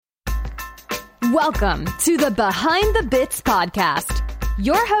Welcome to the Behind the Bits podcast.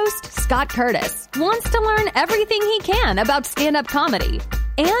 Your host, Scott Curtis, wants to learn everything he can about stand-up comedy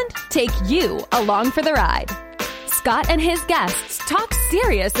and take you along for the ride. Scott and his guests talk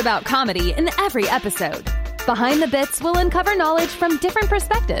serious about comedy in every episode. Behind the Bits will uncover knowledge from different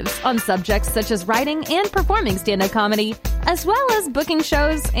perspectives on subjects such as writing and performing stand-up comedy, as well as booking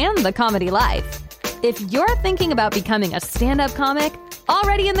shows and the comedy life. If you're thinking about becoming a stand-up comic,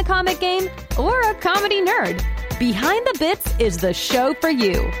 already in the comic game, or a comedy nerd, Behind the Bits is the show for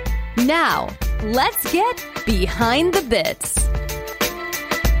you. Now, let's get Behind the Bits.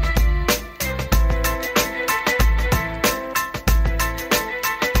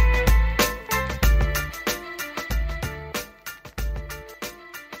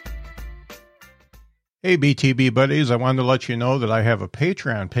 Hey, BTB buddies, I wanted to let you know that I have a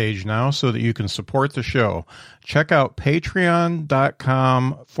Patreon page now so that you can support the show. Check out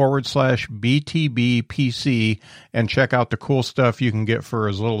patreon.com/BTBPC and check out the cool stuff you can get for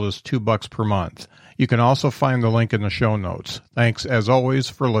as little as $2 per month. You can also find the link in the show notes. Thanks, as always,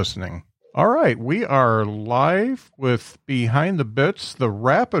 for listening. All right, we are live with Behind the Bits, the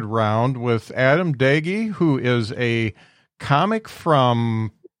rapid round with Adam Degi, who is a comic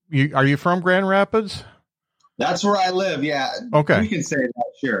from... Are you from Grand Rapids? That's where I live, yeah. Okay. You can say that,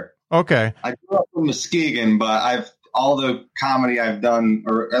 sure. Okay. I grew up in Muskegon, but all the comedy I've done,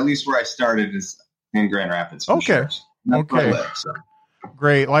 or at least where I started, is in Grand Rapids. Okay. Sure. That's where I live, so.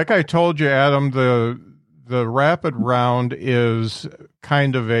 Great. Like I told you, Adam, the rapid round is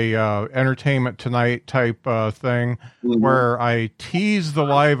kind of a Entertainment Tonight type thing, where I tease the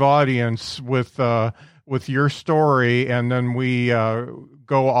live audience with your story, and then we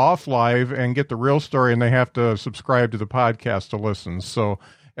go off live and get the real story, and they have to subscribe to the podcast to listen. So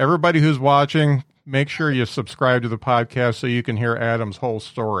everybody who's watching, make sure you subscribe to the podcast so you can hear Adam's whole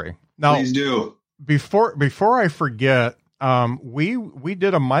story. Now, please do. Before I forget, we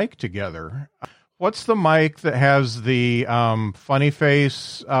did a mic together. What's the mic that has the funny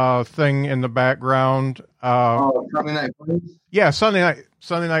face thing in the background? Sunday Night Funny? Yeah, Sunday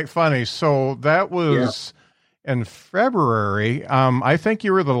Night Funny. So that was in February. I think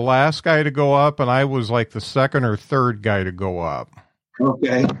you were the last guy to go up, and I was like the second or third guy to go up.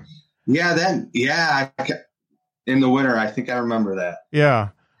 Okay. Yeah, in the winter, I think I remember that. Yeah.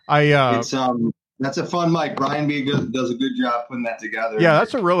 That's a fun mic. Brian B does a good job putting that together. Yeah,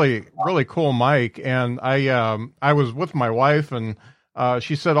 that's a really, really cool mic. And I was with my wife, and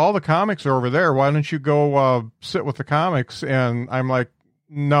she said, all the comics are over there. Why don't you go sit with the comics? And I'm like,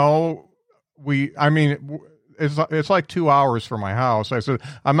 no, it's like 2 hours from my house. I said,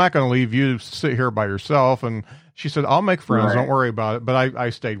 I'm not going to leave you to sit here by yourself. And she said, I'll make friends. Right. Don't worry about it. But I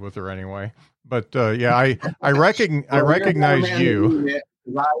stayed with her anyway. But yeah, I recognize you.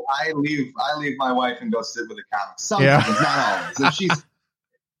 I leave my wife and go sit with the comics. Sometimes, not always.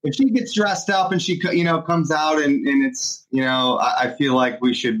 If she gets dressed up and she comes out and it's I feel like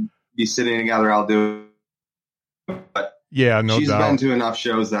we should be sitting together, I'll do it. But yeah, no doubt. She's been to enough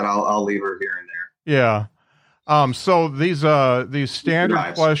shows that I'll leave her here and there. Yeah. So these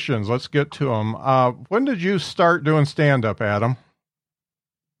standard questions, let's get to them. When did you start doing stand-up, Adam?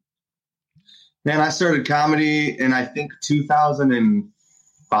 Man, I started comedy in, I think,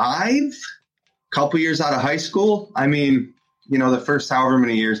 2005, a couple years out of high school. I mean, the first however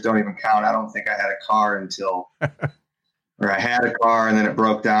many years don't even count. I don't think I had a car or I had a car and then it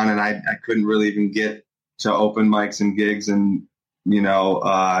broke down and I couldn't really even get to open mics and gigs and,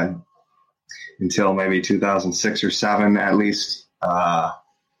 until maybe 2006 or 7 at least. And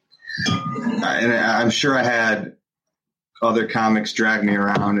I'm sure I had other comics drag me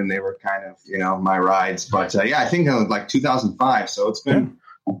around and they were kind of, my rides. But I think it was like 2005. So it's been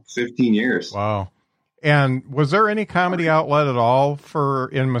 15 years. Wow. And was there any comedy outlet at all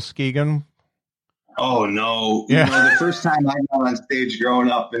in Muskegon? Oh, no. Yeah. The first time I got on stage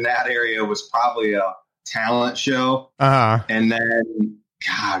growing up in that area was probably a talent show. Uh-huh. And then,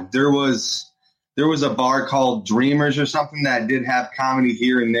 God, there was a bar called Dreamers or something that did have comedy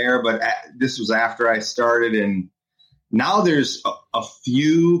here and there, but this was after I started. And now there's a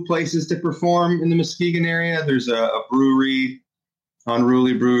few places to perform in the Muskegon area. There's a brewery,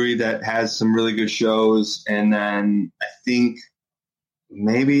 Unruly Brewery, that has some really good shows. And then I think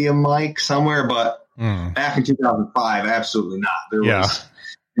maybe a mic somewhere, but back in 2005, absolutely not.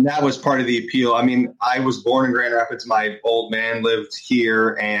 And that was part of the appeal. I mean, I was born in Grand Rapids. My old man lived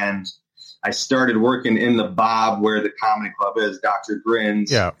here, and I started working in the Bob where the comedy club is, Dr.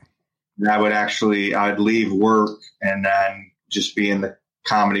 Grin's. Yeah. And I'd leave work and then just be in the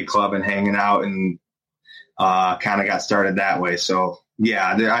comedy club and hanging out and kind of got started that way. So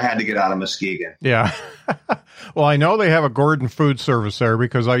Yeah, I had to get out of Muskegon. Yeah. Well, I know they have a Gordon food service there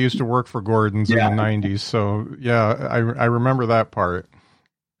because I used to work for Gordon's in the 90s. So, yeah, I remember that part.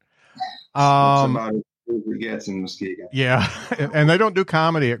 That's about as good as it gets in Muskegon. Yeah. And they don't do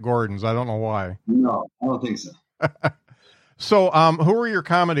comedy at Gordon's. I don't know why. No, I don't think so. So, who were your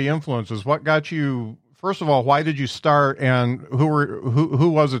comedy influences? What got you, first of all, why did you start, and who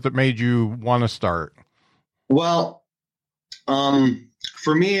was it that made you want to start? Well,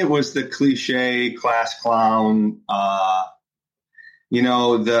 for me, it was the cliche class clown,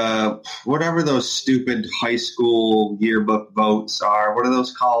 whatever those stupid high school yearbook votes are. What are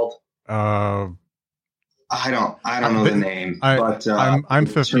those called? I don't know the name. But I'm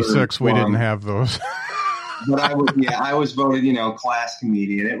 56. We didn't have those. But I was voted, class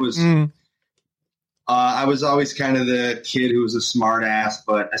comedian. It was, I was always kind of the kid who was a smart ass,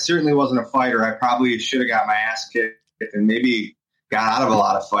 but I certainly wasn't a fighter. I probably should have got my ass kicked and maybe got out of a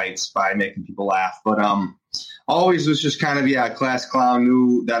lot of fights by making people laugh. But always was just kind of, class clown,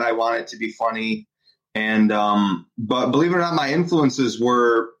 knew that I wanted to be funny. And but believe it or not, my influences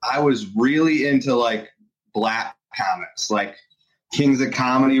were, I was really into like black comics. Like Kings of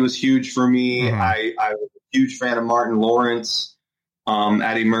Comedy was huge for me. Mm-hmm. I was a huge fan of Martin Lawrence,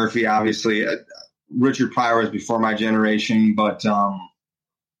 Eddie Murphy, obviously. Richard Pryor was before my generation, but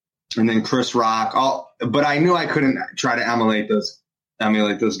and then Chris Rock. But I knew I couldn't try to emulate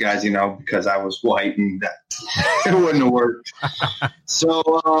those guys, because I was white and that it wouldn't have worked. So,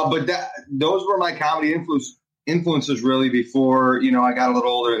 but those were my comedy influences really before, I got a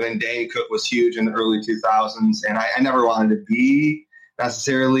little older. Then Dane Cook was huge in the early 2000s. And I never wanted to be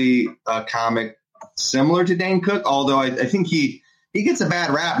necessarily a comic similar to Dane Cook, although I think he gets a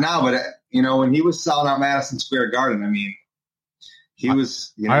bad rap now. But, when he was selling out Madison Square Garden, I mean, he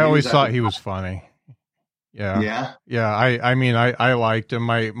was, I always thought he was funny. Yeah. Yeah. Yeah. I liked him.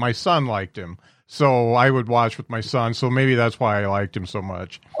 My son liked him. So I would watch with my son. So maybe that's why I liked him so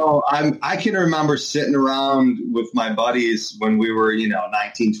much. Oh, I can remember sitting around with my buddies when we were,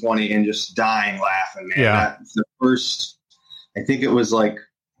 19, 20 and just dying laughing, man. Yeah. That's the first, I think it was like,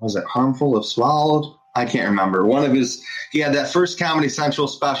 was it Harmful if Swallowed? I can't remember. He had that first Comedy Central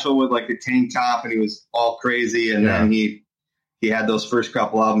special with like the tank top and he was all crazy. And then he had those first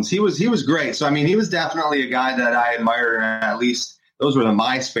couple albums. He was great. So, I mean, he was definitely a guy that I admired. And at least those were the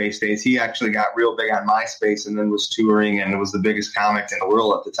MySpace days. He actually got real big on MySpace and then was touring and was the biggest comic in the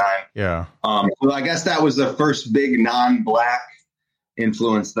world at the time. Yeah. So I guess that was the first big non-black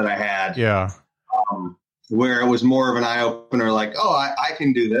influence that I had. Yeah. Where it was more of an eye-opener, like, oh, I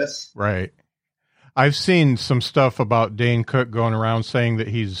can do this. Right. I've seen some stuff about Dane Cook going around saying that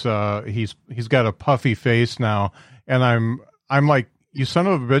he's got a puffy face now. And I'm like, you son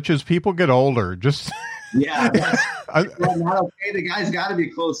of a bitches, people get older. Just yeah, not okay. The guy's got to be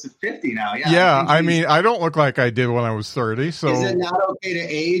close to 50 now. Yeah, yeah. I mean, I don't look like I did when I was 30. So is it not okay to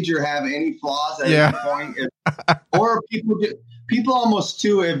age or have any flaws at any point? Or people almost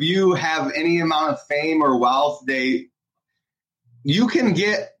too, if you have any amount of fame or wealth, you can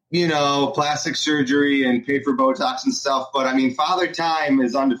get plastic surgery and pay for Botox and stuff. But I mean, Father Time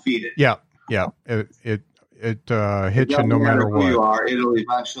is undefeated. Yeah, yeah. It hits you no matter what you are. It'll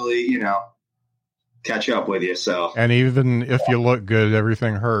eventually, catch up with you. So, and even if you look good,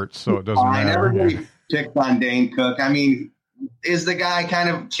 everything hurts. So it doesn't matter. I never really picked on Dane Cook. I mean, is the guy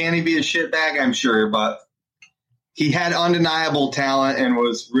can he be a shitbag? I'm sure, but he had undeniable talent and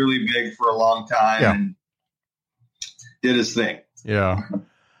was really big for a long time and did his thing. Yeah.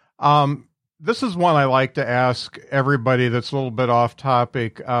 This is one I like to ask everybody that's a little bit off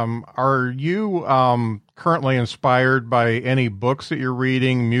topic. Are you currently inspired by any books that you're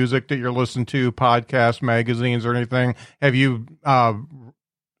reading, music that you're listening to, podcasts, magazines, or anything? Have you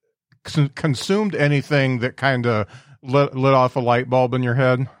consumed anything that kind of lit off a light bulb in your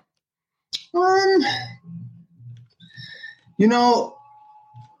head?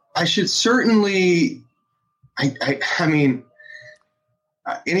 I should certainly, I mean,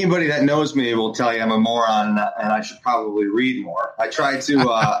 anybody that knows me will tell you I'm a moron and I should probably read more. I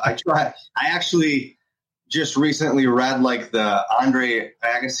actually just recently read like the Andre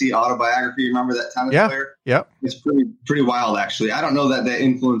Agassi autobiography. Remember that tennis player? Yeah. It's pretty wild, actually. I don't know that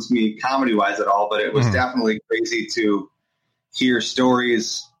influenced me comedy wise at all, but it was definitely crazy to hear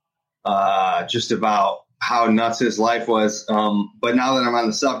stories just about how nuts his life was. But now that I'm on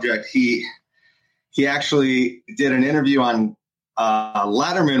the subject, he actually did an interview on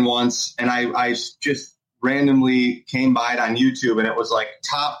Letterman once, and I just randomly came by it on YouTube, and it was like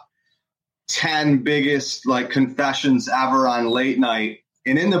top 10 biggest like confessions ever on late night.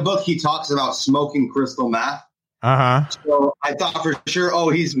 And in the book, he talks about smoking crystal meth. So I thought for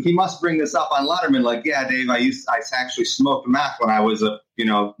sure, he must bring this up on Letterman. Like, yeah, Dave, I actually smoked meth when I was a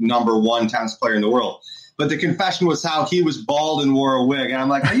number one tennis player in the world. But the confession was how he was bald and wore a wig. And I'm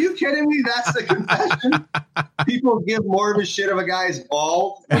like, are you kidding me? That's the confession? People give more of a shit if a guy's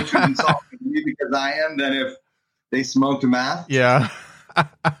bald, which is insulting to me because I am, than if they smoked meth. Yeah.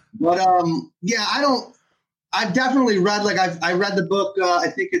 But, I've definitely read, I read the book, I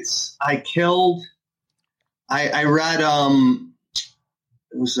think it's I Killed. I read,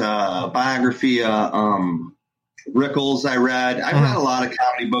 it was a biography, Rickles I read. I read a lot of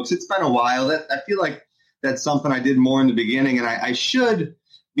comedy books. It's been a while. I feel like that's something I did more in the beginning, and I should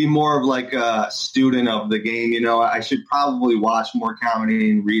be more of like a student of the game. I should probably watch more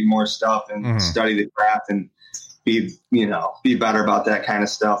comedy and read more stuff and study the craft and be better about that kind of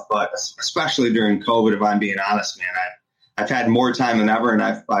stuff. But especially during COVID, if I'm being honest, man, I've had more time than ever, and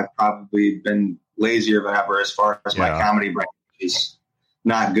I've probably been lazier than ever as far as my comedy brain, which is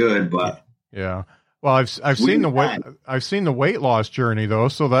not good. But yeah. Well, I've seen the weight loss journey though,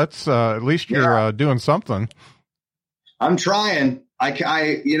 so that's at least you're doing something. I'm trying. I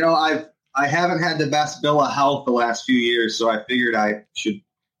haven't had the best bill of health the last few years, so I figured I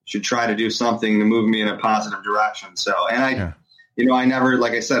should try to do something to move me in a positive direction. So, and I never,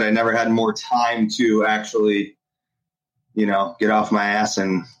 like I said, I never had more time to actually, get off my ass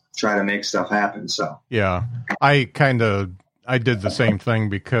and try to make stuff happen. So yeah, I did the same thing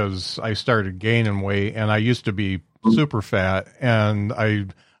because I started gaining weight, and I used to be super fat, and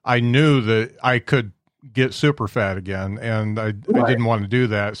I knew that I could get super fat again, and I didn't want to do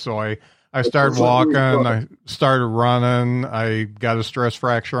that. So I started walking, I started running, I got a stress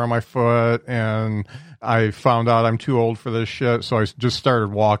fracture on my foot, and I found out I'm too old for this shit. So I just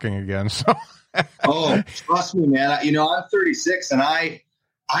started walking again. So, trust me, man. I'm 36, and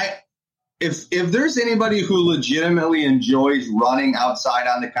If there's anybody who legitimately enjoys running outside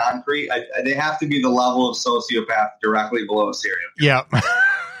on the concrete, they have to be the level of sociopath directly below a serial killer. Yeah.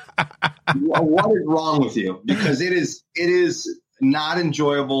 What is wrong with you? Because it is not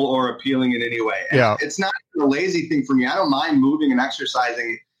enjoyable or appealing in any way. Yeah. It's not a lazy thing for me. I don't mind moving and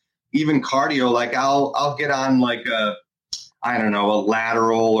exercising, even cardio. Like I'll get on like a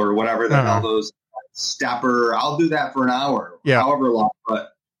lateral or whatever the hell those stepper. I'll do that for an hour, however long, but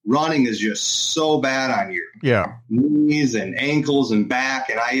running is just so bad on your knees and ankles and back.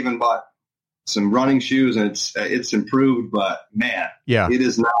 And I even bought some running shoes, and it's improved, but man, it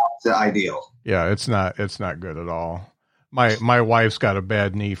is not ideal. Yeah, it's not good at all. My wife's got a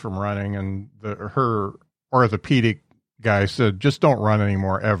bad knee from running, and her orthopedic guy said, just don't run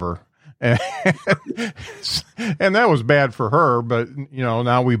anymore ever. And that was bad for her, but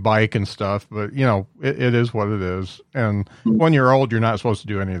now we bike and stuff, but it is what it is. And when you're old, you're not supposed to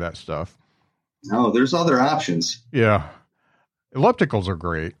do any of that stuff. No, there's other options. Yeah. Ellipticals are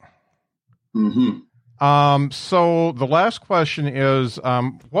great. So the last question is,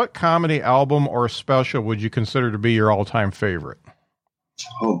 what comedy album or special would you consider to be your all-time favorite?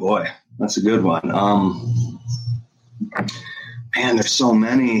 Oh boy, that's a good one. Man, there's so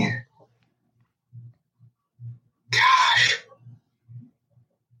many. Gosh.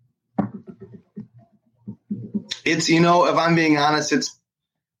 It's, if I'm being honest,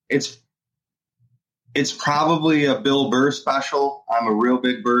 it's probably a Bill Burr special. I'm a real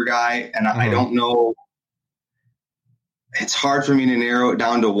big Burr guy, and I don't know. It's hard for me to narrow it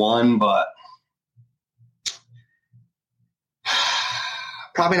down to one, but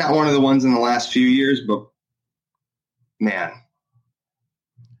probably not one of the ones in the last few years, but man.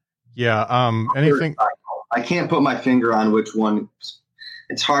 Yeah. Anything. I can't put my finger on which one.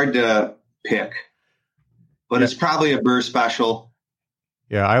 It's hard to pick, but it's probably a Burr special.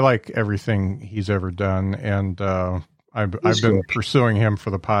 Yeah, I like everything he's ever done, and I've been pursuing him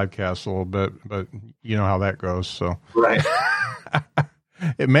for the podcast a little bit, but you know how that goes. So right,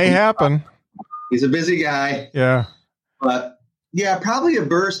 it may happen. He's a busy guy. Yeah, but yeah, probably a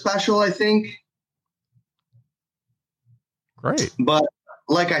Burr special, I think. Great, but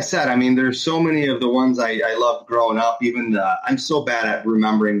like I said, I mean, there's so many of the ones I loved growing up. Even I'm so bad at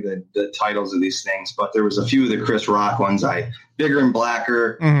remembering the titles of these things, but there was a few of the Chris Rock ones. Bigger and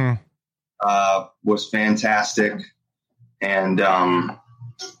Blacker was fantastic. And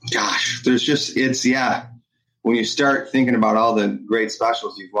gosh, there's just, when you start thinking about all the great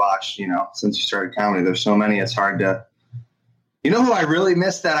specials you've watched, since you started comedy, there's so many, it's hard to, who I really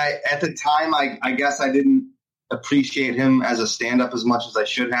missed that at the time, I guess I didn't appreciate him as a stand-up as much as I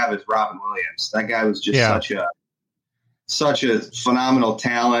should have, is Robin Williams. That guy was just such a phenomenal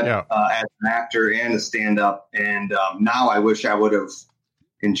talent as an actor and a stand-up. And now I wish I would have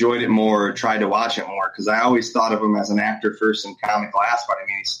enjoyed it more, or tried to watch it more, because I always thought of him as an actor first in comedy class. But I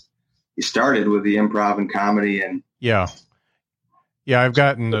mean, he started with the improv and comedy, and yeah, I've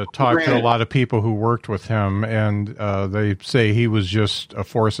gotten to talk to a lot of people who worked with him, and they say he was just a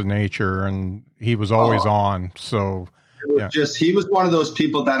force of nature, and he was always on. So he was one of those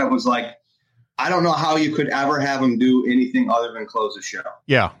people that it was like, I don't know how you could ever have him do anything other than close a show.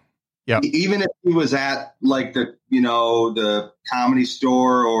 Yeah. Yeah. Even if he was at like the Comedy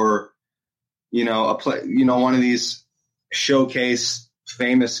Store, or, one of these showcase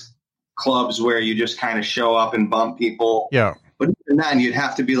famous clubs where you just kind of show up and bump people. Yeah. But even then, you'd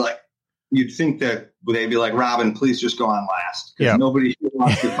have to be like, you'd think that they'd be like, Robin, please just go on last. Because nobody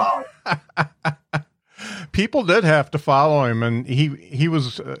wants to follow. People did have to follow him, and he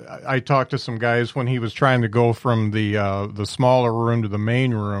was. I talked to some guys when he was trying to go from the smaller room to the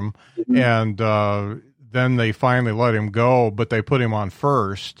main room, and then they finally let him go, but they put him on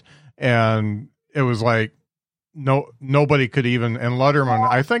first, and it was like nobody could even. And Letterman,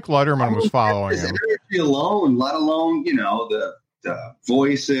 I think Letterman was following him. Alone, let alone the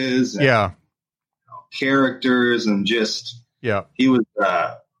voices, and, characters, and just he was.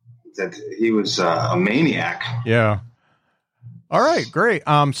 He was a maniac. Yeah. All right, great.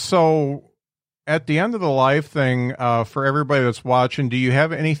 So at the end of the live thing, for everybody that's watching, do you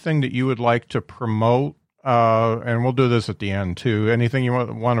have anything that you would like to promote? And we'll do this at the end too. Anything you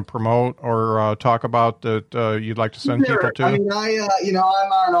want to promote or talk about that you'd like to send people to? I mean,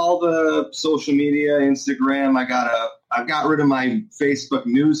 I'm on all the social media, Instagram. I've got rid of my Facebook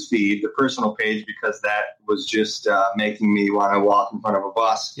news feed, the personal page, because that was just making me want to walk in front of a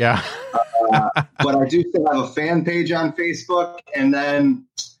bus. Yeah. But I do still have a fan page on Facebook, and then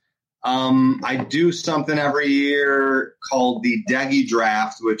I do something every year called the Degi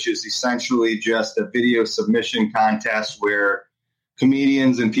Draft, which is essentially just a video submission contest where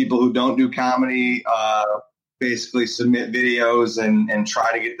comedians and people who don't do comedy basically submit videos and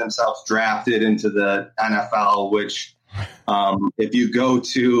try to get themselves drafted into the NFL, which if you go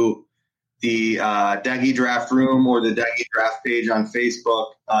to the Degi Draft room or the Degi Draft page on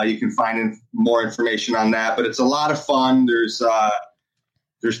Facebook, you can find more information on that. But it's a lot of fun.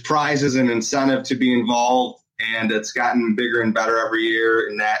 There's prizes and incentive to be involved, and it's gotten bigger and better every year.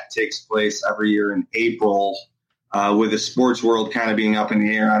 And that takes place every year in April, with the sports world kind of being up in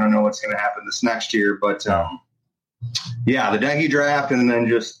the air. I don't know what's going to happen this next year, but the Degi Draft, and then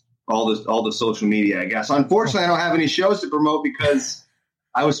just all the social media, I guess. Unfortunately, I don't have any shows to promote because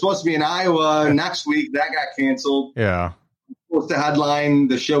I was supposed to be in Iowa next week. That got canceled. Yeah. I'm supposed to headline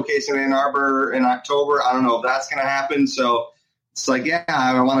the showcase in Ann Arbor in October. I don't know if that's going to happen. So it's like,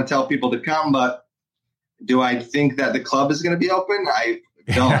 I want to tell people to come, but do I think that the club is going to be open? I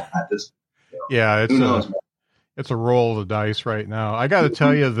don't at this point. Yeah, it's a roll of the dice right now. I got to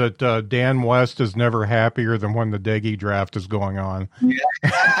tell you that Dan West is never happier than when the Degi Draft is going on. Yeah.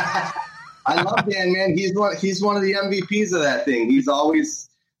 I love Dan, man. He's one of the MVPs of that thing. He's always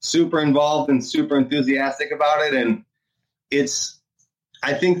super involved and super enthusiastic about it, and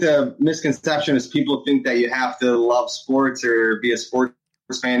I think the misconception is people think that you have to love sports or be a sports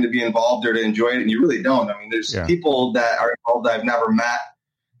fan to be involved or to enjoy it, and you really don't. I mean, there's people that are involved that I've never met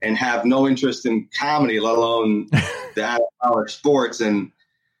and have no interest in comedy, let alone the NFL or sports, and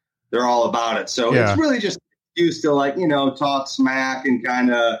they're all about it. So it's really just an excuse to talk smack and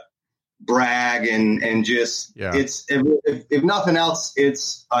kind of brag and just it's if nothing else,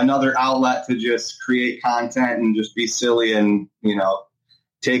 it's another outlet to just create content and just be silly and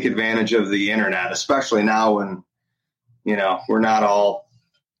take advantage of the internet, especially now when, we're not all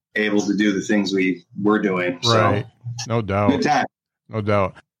able to do the things we're doing. Right. So, no doubt. Good time. No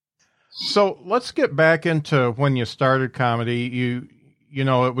doubt. So let's get back into when you started comedy.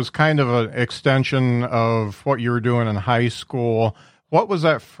 It was kind of an extension of what you were doing in high school. What was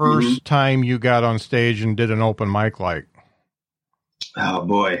that first time you got on stage and did an open mic like? Oh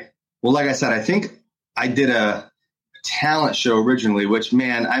boy. Well, like I said, I think I did a talent show originally, which,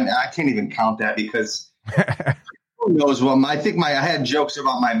 man, I can't even count that because who knows what. I had jokes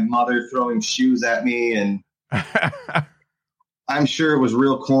about my mother throwing shoes at me, and I'm sure it was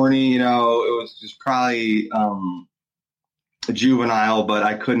real corny. It was just probably juvenile, but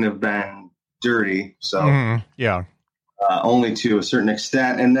I couldn't have been dirty. So only to a certain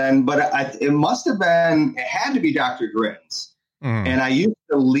extent. And then, but it had to be Dr. Grins. And I used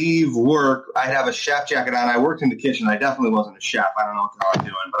to leave work. I'd have a chef jacket on. I worked in the kitchen. I definitely wasn't a chef. I don't know what the hell I'm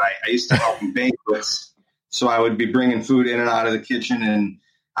doing, but I used to help in banquets. So I would be bringing food in and out of the kitchen, and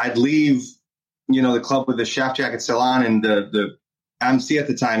I'd leave, the club with the chef jacket still on. And the MC at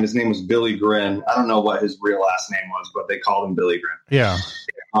the time, his name was Billy Grin. I don't know what his real last name was, but they called him Billy Grin. Yeah.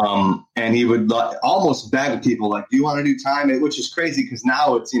 And he would almost beg people, like, do you want to do time? Which is crazy because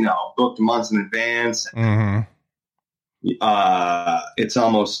now it's, booked months in advance. Mm-hmm. It's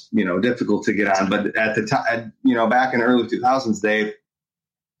almost, difficult to get on. But at the time, back in the early 2000s,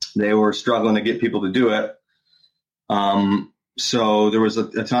 they were struggling to get people to do it. So there was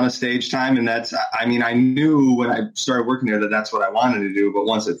a ton of stage time. And I knew when I started working there that that's what I wanted to do. But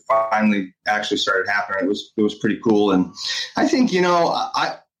once it finally actually started happening, it was pretty cool. And I think,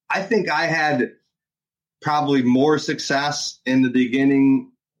 I think I had probably more success in the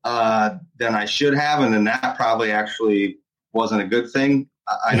beginning than I should have. And then that probably actually wasn't a good thing.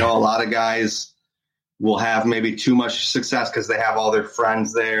 I know a lot of guys will have maybe too much success because they have all their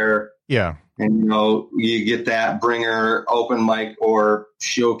friends there. Yeah. And, you get that bringer open mic or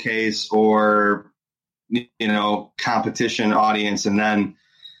showcase or, competition audience. And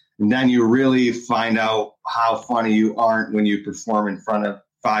then you really find out how funny you aren't when you perform in front of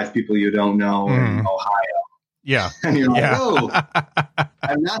 5 people you don't know in Ohio. Yeah. And you're like, oh,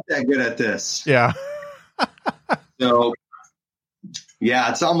 I'm not that good at this. Yeah. So, yeah,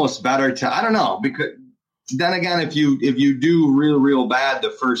 it's almost better to, I don't know, because then again, if you do real bad the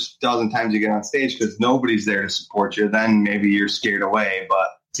first dozen times you get on stage because nobody's there to support you, then maybe you're scared away. But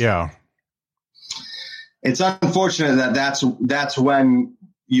yeah, it's unfortunate that's when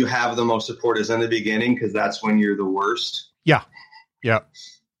you have the most support is in the beginning because that's when you're the worst. Yeah. Yeah.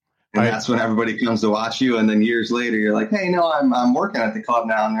 And that's when everybody comes to watch you. And then years later, you're like, hey, no, I'm working at the club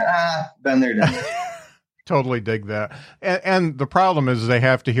now. And been there, done that. Totally dig that. And the problem is they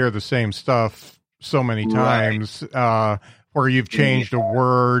have to hear the same stuff so many times, where you've changed a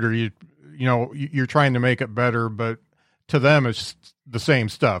word or you're trying to make it better, but to them it's the same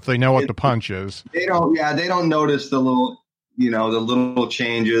stuff. They know what the punch is. They don't notice the little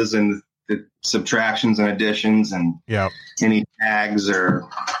changes and the subtractions and additions and any tags, or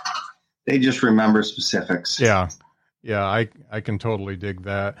they just remember specifics. Yeah. I can totally dig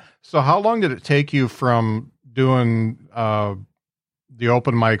that. So how long did it take you from doing the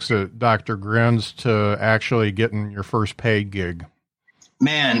open mics at Dr. Grin's to actually getting your first paid gig?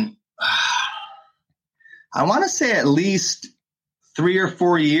 Man, I want to say at least 3 or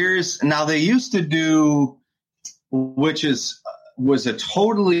 4 years. Now they used to do, which was a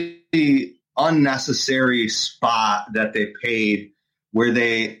totally unnecessary spot that they paid, where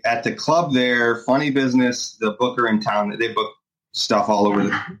they, at the club there, Funny Business, the booker in town, they book stuff all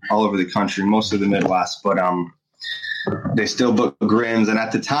over the country, most of the Midwest, but they still book Grins. And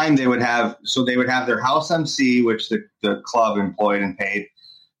at the time they would have their house MC, which the club employed and paid,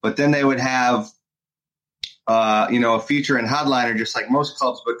 but then they would have a feature and headliner just like most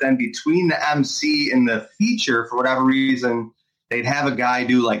clubs. But then between the MC and the feature, for whatever reason, they'd have a guy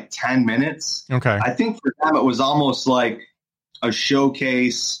do like 10 minutes. Okay. I think for them it was almost like a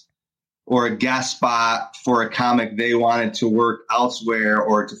showcase or a guest spot for a comic they wanted to work elsewhere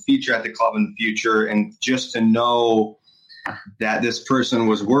or to feature at the club in the future. And just to know that this person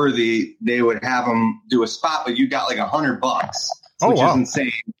was worthy, they would have them do a spot, but you got like $100, which is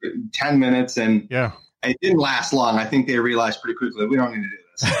insane. 10 minutes. And it didn't last long. I think they realized pretty quickly, we don't need to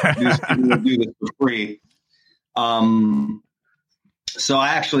do this. We'll do this for free. So I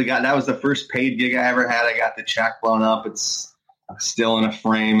actually that was the first paid gig I ever had. I got the check blown up. It's still in a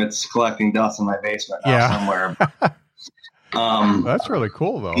frame. It's collecting dust in my basement now somewhere. That's really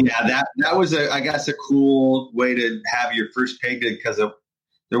cool though. Yeah, that was I guess a cool way to have your first paid gig, because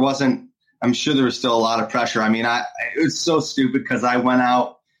there wasn't, I'm sure there was still a lot of pressure. I mean, it was so stupid because I went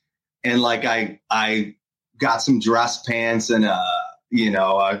out and like I got some dress pants and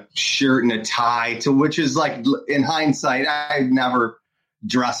a shirt and a tie, to which is like, in hindsight, I never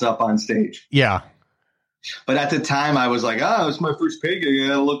dress up on stage. Yeah. But at the time I was like, oh, it's my first paid gig. I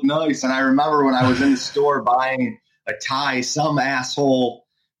gotta look nice. And I remember when I was in the store buying a tie, some asshole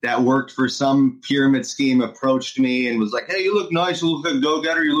that worked for some pyramid scheme approached me and was like, hey, you look nice. You look like a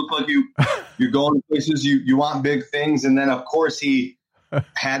go-getter. You look like you're going places. You want big things. And then, of course, he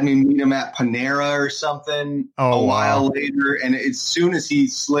had me meet him at Panera or something while later. And as soon as he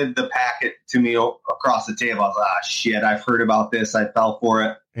slid the packet to me across the table, I was like, shit, I've heard about this. I fell for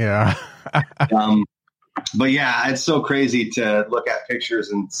it. Yeah. But yeah, it's so crazy to look at pictures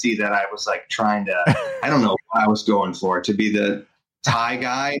and see that I was like trying to, I don't know what I was going for, to be the tie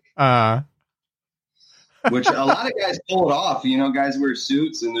guy, which a lot of guys pull it off. Guys wear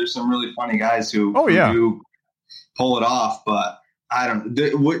suits, and there's some really funny guys who do pull it off. But I don't.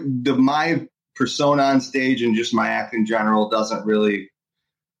 My persona on stage and just my act in general doesn't really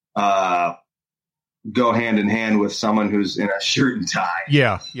go hand in hand with someone who's in a shirt and tie.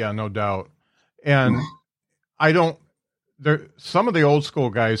 Yeah, no doubt. And some of the old school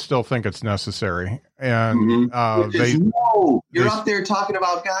guys still think it's necessary, and you're up there talking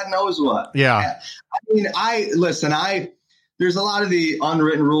about God knows what. Yeah, I mean, there's a lot of the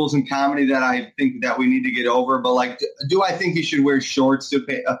unwritten rules in comedy that I think that we need to get over. But like, do I think you should wear shorts to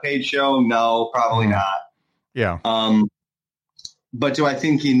a paid show? No, probably not. Yeah. But do I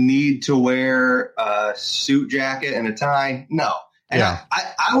think you need to wear a suit jacket and a tie? No. And yeah.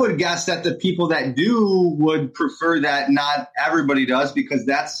 I would guess that the people that do would prefer that not everybody does, because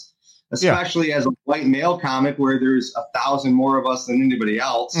that's, especially as a white male comic where there's 1,000 more of us than anybody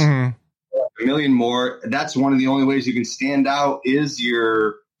else, a million more. That's one of the only ways you can stand out is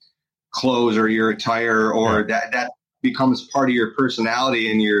your clothes or your attire, or that becomes part of your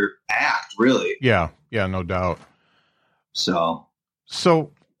personality and your act, really. Yeah. Yeah, no doubt. So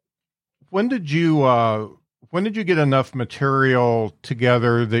when did you get enough material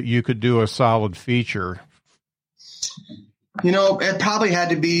together that you could do a solid feature? It probably had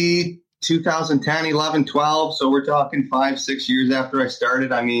to be 2010, 11, 12. So we're talking 5-6 years after I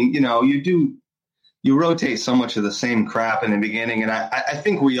started. I mean, you rotate so much of the same crap in the beginning. And I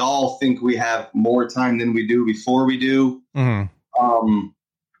think we all think we have more time than we do before we do. Mm-hmm.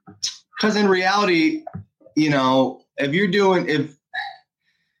 'Cause in reality,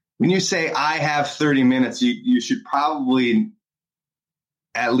 when you say I have 30 minutes, you should probably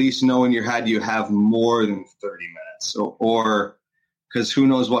at least know in your head you have more than 30 minutes, or because who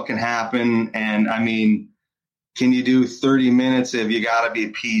knows what can happen. And I mean, can you do 30 minutes if you got to be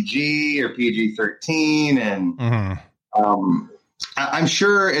PG or PG-13? And I'm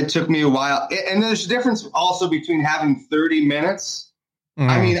sure it took me a while. And there's a difference also between having 30 minutes.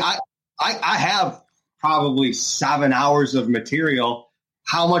 I mean, I have probably 7 hours of material.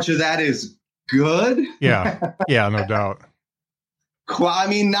 How much of that is good? Yeah. Yeah, no doubt. I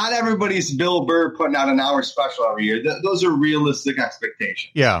mean, not everybody's Bill Burr putting out an hour special every year. Those are realistic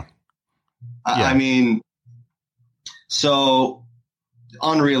expectations. Yeah. I mean, so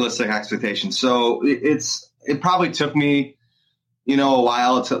unrealistic expectations. So it probably took me, a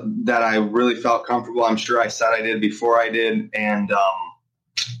while that I really felt comfortable. I'm sure I said I did before I did. And,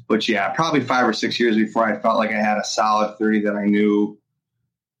 but yeah, probably 5 or 6 years before I felt like I had a solid 30 that I knew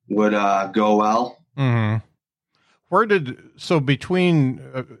would go well. Mm-hmm. Between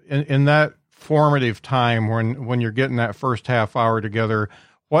in that formative time when you're getting that first half hour together,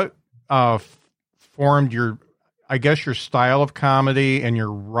 what formed your style of comedy and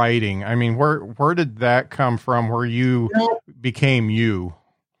your writing? I mean, where did that come from, where you became you?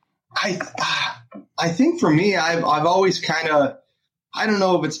 I think for me, I've always kind of, I don't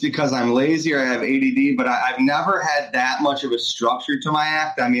know if it's because I'm lazy or I have ADD, but I've never had that much of a structure to my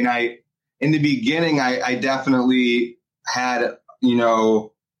act. I mean, in the beginning, I definitely had,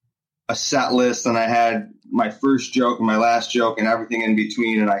 a set list, and I had my first joke and my last joke and everything in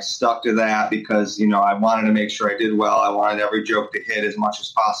between. And I stuck to that because, I wanted to make sure I did well. I wanted every joke to hit as much as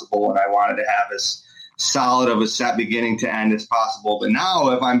possible. And I wanted to have as solid of a set beginning to end as possible. But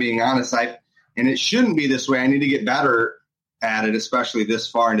now, if I'm being honest, and it shouldn't be this way, I need to get better at it, especially this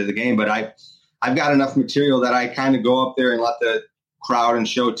far into the game. But I've got enough material that I kind of go up there and let the crowd and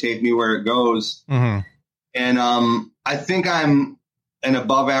show take me where it goes. Mm-hmm. And I think I'm an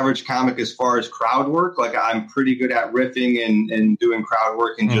above average comic as far as crowd work. Like, I'm pretty good at riffing and doing crowd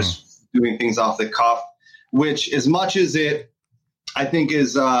work and just doing things off the cuff, which, as much as it, I think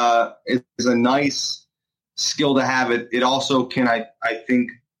is a nice skill to have, it also can, I think,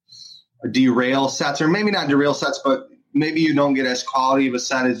 derail sets, or maybe not derail sets, but maybe you don't get as quality of a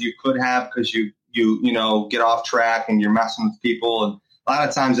set as you could have because you get off track and you're messing with people. And a lot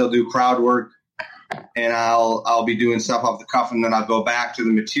of times they'll do crowd work and I'll be doing stuff off the cuff, and then I'll go back to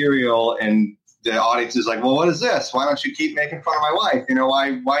the material and the audience is like, well, what is this? Why don't you keep making fun of my wife?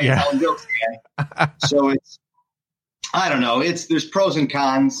 Why are you telling jokes again? So I don't know. There's pros and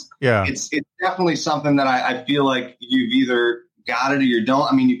cons. Yeah. It's definitely something that I feel like you've either got it or you don't.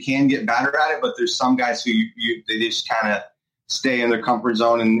 I mean, you can get better at it, but there's some guys who they just kind of stay in their comfort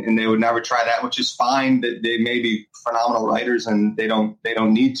zone and they would never try that, which is fine. That they may be phenomenal writers and they don't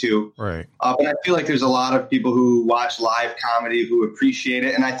need to. Right. But I feel like there's a lot of people who watch live comedy who appreciate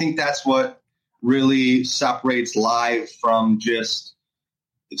it. And I think that's what really separates live from just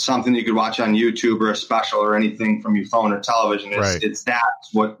something you could watch on YouTube or a special or anything from your phone or television. It's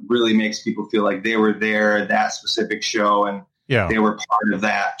that's what really makes people feel like they were there at that specific show and they were part of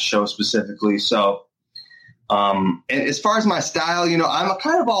that show specifically. So, and as far as my style, I'm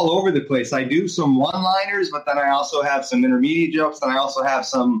kind of all over the place. I do some one-liners, but then I also have some intermediate jokes, and I also have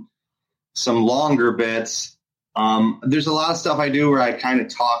some longer bits. There's a lot of stuff I do where I kind of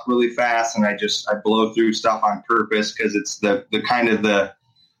talk really fast and I blow through stuff on purpose because it's the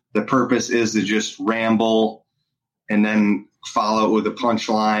purpose is to just ramble and then follow it with a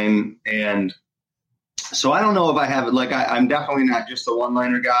punchline. And so I don't know if I have it. Like I'm definitely not just a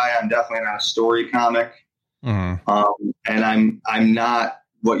one-liner guy. I'm definitely not a story comic. Mm-hmm. And I'm not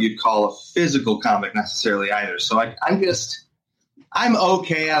what you'd call a physical comic necessarily either. So I'm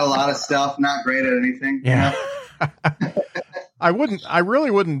okay at a lot of stuff, not great at anything. Yeah. I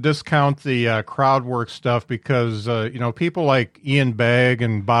really wouldn't discount the crowd work stuff because, people like Ian Bagg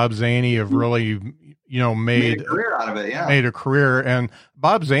and Bob Zaney have really, made a career out of it. Yeah. Made a career. And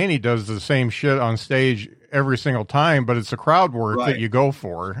Bob Zaney does the same shit on stage every single time, but it's the crowd work that you go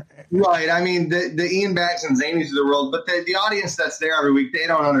for. Right. I mean, the Ian Baggs and Zaneys of the world, but the audience that's there every week, they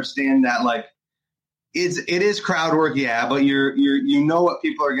don't understand that, like, it is crowd work. Yeah. But you know what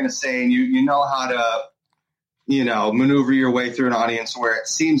people are going to say and you know how to, maneuver your way through an audience where it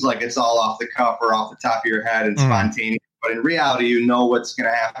seems like it's all off the cuff or off the top of your head and spontaneous. But in reality, you know what's going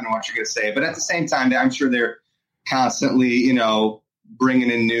to happen and what you're going to say. But at the same time, I'm sure they're constantly,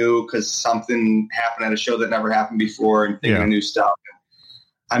 bringing in new because something happened at a show that never happened before and thinking of new stuff.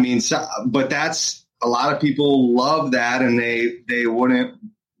 I mean, but that's a lot of people love that and they wouldn't.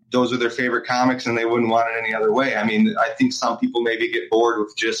 Those are their favorite comics and they wouldn't want it any other way. I mean, I think some people maybe get bored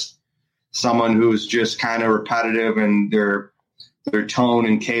with just someone who's just kind of repetitive and their tone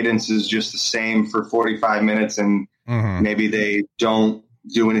and cadence is just the same for 45 minutes and maybe they don't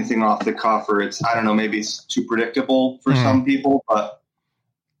do anything off the cuff or I don't know, maybe it's too predictable for some people, but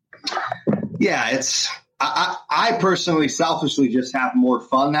yeah, I personally selfishly just have more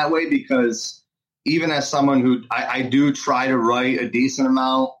fun that way because even as someone who I do try to write a decent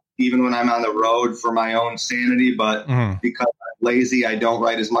amount, even when I'm on the road for my own sanity, but because I'm lazy, I don't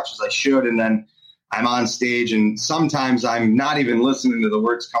write as much as I should. And then I'm on stage and sometimes I'm not even listening to the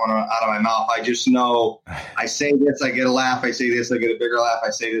words coming out of my mouth. I just know I say this, I get a laugh. I say this, I get a bigger laugh. I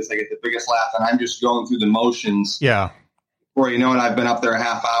say this, I get the biggest laugh. And I'm just going through the motions. Yeah. Before you know it, I've been up there a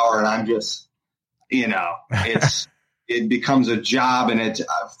half hour and I'm just, it becomes a job. And it's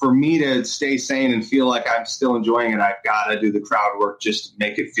for me to stay sane and feel like I'm still enjoying it. I've got to do the crowd work just to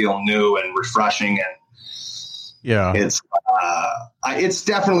make it feel new and refreshing. And it's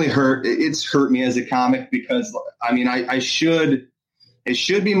definitely hurt. It's hurt me as a comic because I mean, it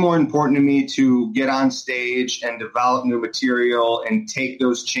should be more important to me to get on stage and develop new material and take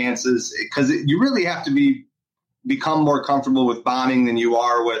those chances because you really have to become more comfortable with bombing than you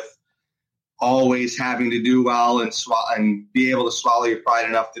are with always having to do well and be able to swallow your pride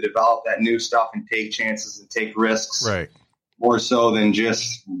enough to develop that new stuff and take chances and take risks. Right. More so than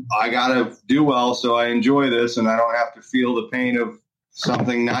just, I got to do well so I enjoy this and I don't have to feel the pain of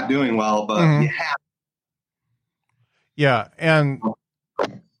something not doing well, but you have. Yeah. And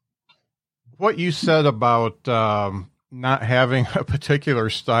what you said about not having a particular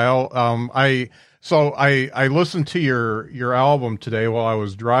style, I listened to your album today while I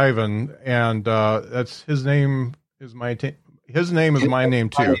was driving, and that's his name is my name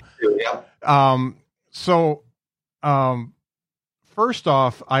too. First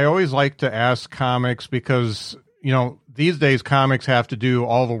off, I always like to ask comics because these days comics have to do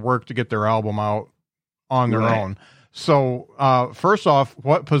all the work to get their album out on their own. So first off,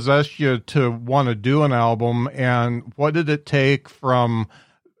 what possessed you to want to do an album, and what did it take from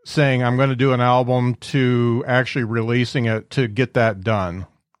saying I'm going to do an album to actually releasing it to get that done?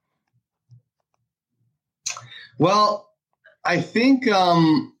 Well, I think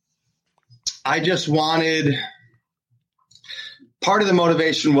I just wanted, part of the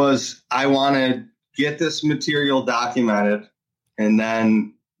motivation was I want to get this material documented and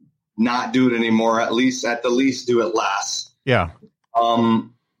then not do it anymore, at the least do it less. Yeah.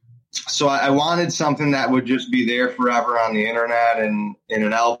 So I wanted something that would just be there forever on the internet and in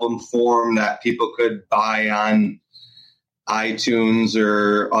an album form that people could buy on iTunes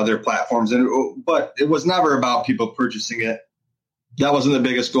or other platforms. But it was never about people purchasing it. That wasn't the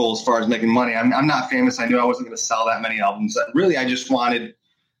biggest goal as far as making money. I'm not famous. I knew I wasn't going to sell that many albums. Really, I just wanted,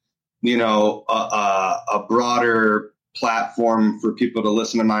 a broader platform for people to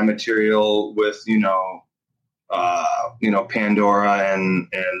listen to my material with, Pandora and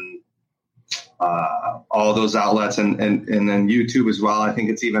all those outlets and then YouTube as well. I think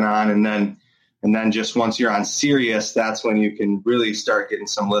it's even on. And then just once you're on Sirius, that's when you can really start getting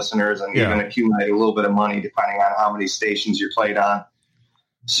some listeners and even accumulate a little bit of money depending on how many stations you're played on.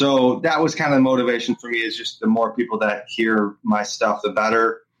 So that was kind of the motivation for me, is just the more people that hear my stuff, the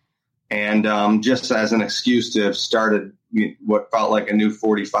better. And just as an excuse to have started what felt like a new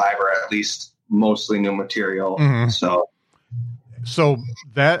 45, or at least mostly new material. So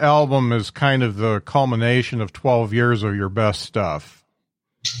that album is kind of the culmination of 12 years of your best stuff.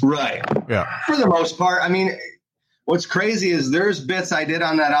 Right. Yeah. For the most part. I mean, what's crazy is there's bits I did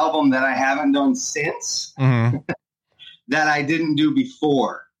on that album that I haven't done since that I didn't do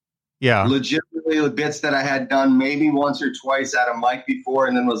before. Yeah. Legitimately the bits that I had done maybe once or twice at a mic before,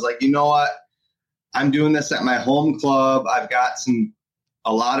 and then was like, you know what? I'm doing this at my home club. I've got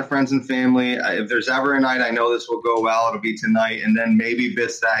a lot of friends and family. If there's ever a night I know this will go well, it'll be tonight. And then maybe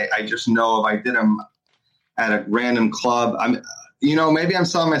bits that I just know if I did them at a random club, maybe I'm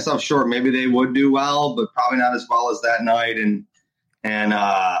selling myself short. Maybe they would do well, but probably not as well as that night.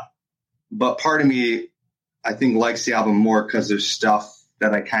 But part of me, I think, likes the album more because there's stuff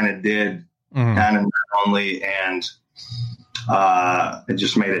that I kind of did kind of not only, and it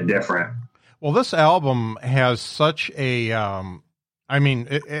just made it different. Well, this album has such a,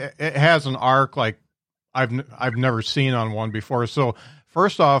 it has an arc like I've never seen on one before. So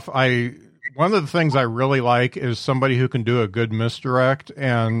first off, one of the things I really like is somebody who can do a good misdirect,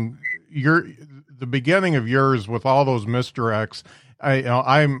 and the beginning of yours with all those misdirects.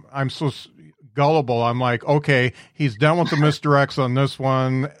 I'm so gullible. I'm like, okay, he's done with the misdirects on this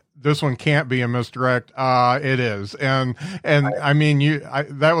one. This one can't be a misdirect. It is. And I mean,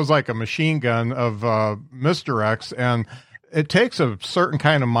 that was like a machine gun of misdirects, and it takes a certain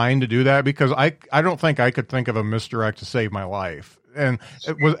kind of mind to do that, because I don't think I could think of a misdirect to save my life. And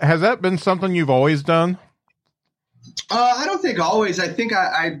has that been something you've always done? I don't think always. I think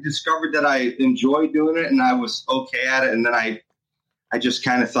I discovered that I enjoyed doing it and I was okay at it. And then I just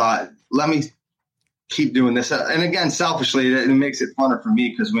kind of thought, let me keep doing this. And again, selfishly, it makes it funner for me,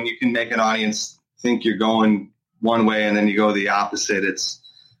 because when you can make an audience think you're going one way and then you go the opposite, it's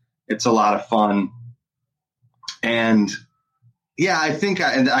a lot of fun. And yeah, I think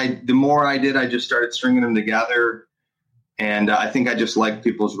the more I did, I just started stringing them together. And I think I just like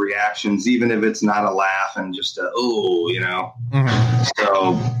people's reactions, even if it's not a laugh and just So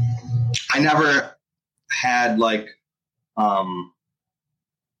I never had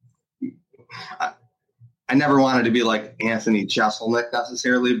I never wanted to be like Anthony Jeselnik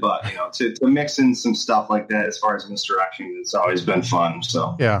necessarily, but to mix in some stuff like that as far as misdirection, it's always been fun.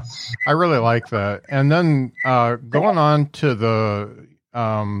 So yeah, I really like that. And then going on to the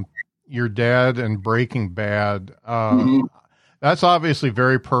your dad and Breaking Bad, that's obviously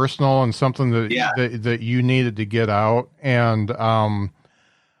very personal and something that you needed to get out. And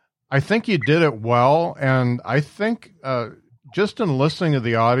I think you did it well. And I think just in listening to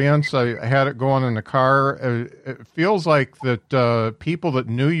the audience, I had it going in the car. It feels like that people that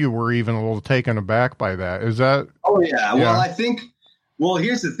knew you were even a little taken aback by that. Is that? Oh yeah. Well, I think. Well,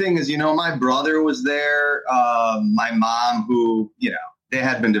 here's the thing: is my brother was there. My mom, who they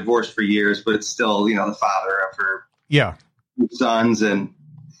had been divorced for years, but it's still the father of her sons, and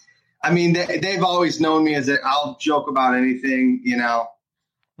I mean they've always known me as I'll joke about anything,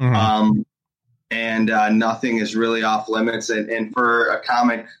 and nothing is really off limits. And for a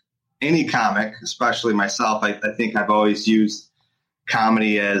comic, any comic, especially myself, I think I've always used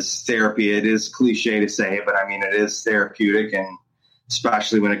comedy as therapy. It is cliche to say, but I mean, it is therapeutic. And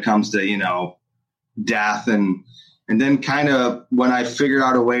especially when it comes to, death. And then kind of when I figured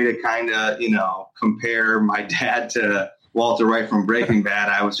out a way to kind of, compare my dad to Walter White from Breaking Bad,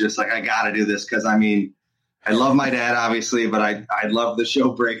 I was just like, I got to do this. Cause I mean, I love my dad, obviously, but I love the show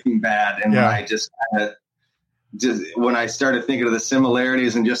Breaking Bad. And when I when I started thinking of the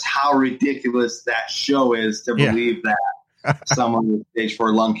similarities and just how ridiculous that show is to believe that someone with stage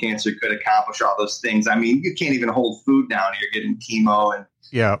 4 lung cancer could accomplish all those things. I mean, you can't even hold food down. You're getting chemo and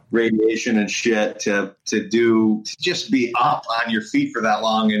radiation and shit to just be up on your feet for that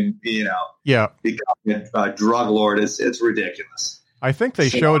long and, become a drug lord. It's ridiculous. I think they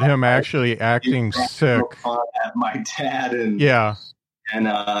showed him actually acting sick at my dad, and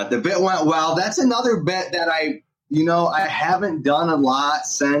the bit went well. That's another bit that I haven't done a lot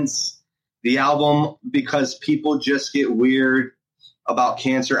since the album, because people just get weird about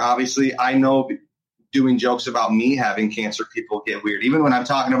cancer. Obviously, I know doing jokes about me having cancer, people get weird, even when I'm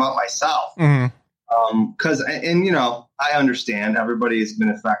talking about myself. Because I understand everybody's been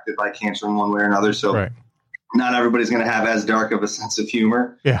affected by cancer in one way or another, so. Not everybody's going to have as dark of a sense of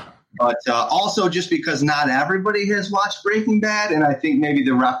humor. Yeah. But also just because not everybody has watched Breaking Bad, and I think maybe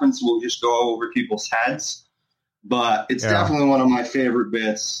the reference will just go over people's heads. But it's definitely one of my favorite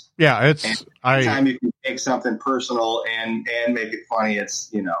bits. Yeah, anytime you can take something personal and make it funny, it's,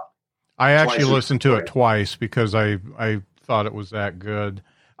 I actually listened to it twice because I thought it was that good.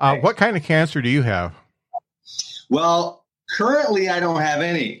 What kind of cancer do you have? Well, Currently, I don't have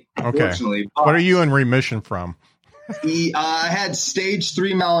any, unfortunately. Okay. What are you in remission from? I had stage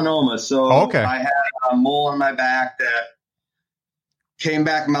 3 melanoma. So I had a mole on my back that came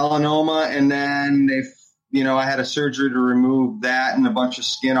back melanoma, and then I had a surgery to remove that and a bunch of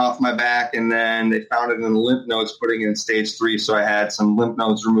skin off my back, and then they found it in the lymph nodes, putting it in stage 3. So I had some lymph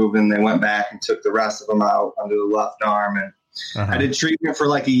nodes removed, and they went back and took the rest of them out under the left arm. And I did treatment for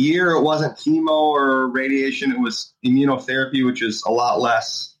like a year. It wasn't chemo or radiation. It was immunotherapy, which is a lot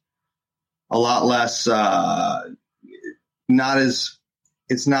less,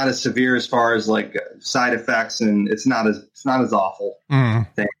 it's not as severe as far as like side effects, and it's not as awful.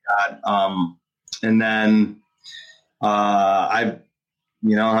 Thank God. And then, I'm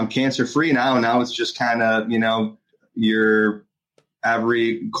cancer free now. Now it's just kind of, your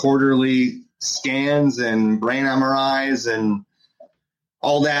every quarterly scans and brain MRIs and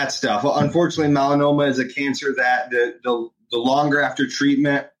all that stuff. Unfortunately, melanoma is a cancer that the longer after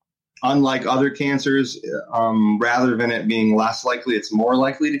treatment, unlike other cancers, rather than it being less likely, it's more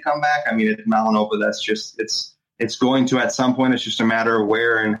likely to come back. I mean, it's melanoma. That's just, it's going to, at some point, it's just a matter of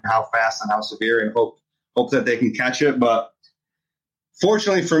where and how fast and how severe, and hope that they can catch it. But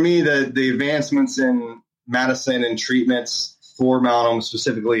fortunately for me, the advancements in medicine and treatments for melanoma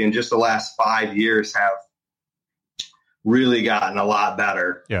specifically in just the last 5 years have really gotten a lot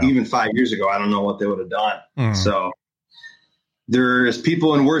better. Yeah. Even 5 years ago, I don't know what they would have done. So there's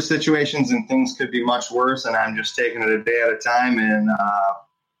people in worse situations, and things could be much worse, and I'm just taking it a day at a time, and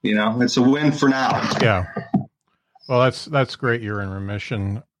it's a win for now. Yeah. Well, that's great. You're in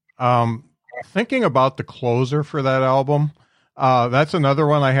remission. Thinking about the closer for that album, that's another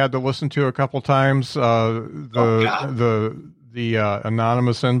one I had to listen to a couple times. The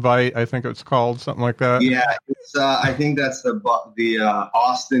Anonymous Invite, I think it's called, something like that. Yeah, it's I think that's the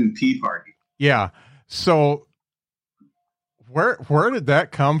Austin Tea Party. Yeah. So where did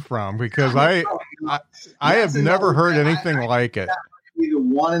that come from? Because I have never heard anything like it. The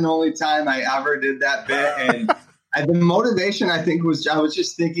one and only time I ever did that bit, and the motivation, I think, was I was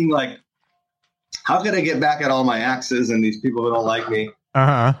just thinking, like, how could I get back at all my exes and these people who don't like me?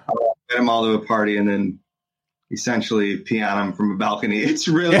 I'll get them all to a party and then essentially pee on them from a balcony. It's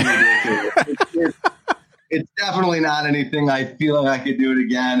really ridiculous. It's definitely not anything I feel like I could do it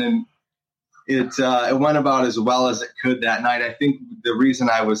again. And it went about as well as it could that night. I think the reason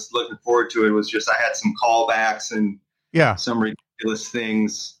I was looking forward to it was just I had some callbacks and some ridiculous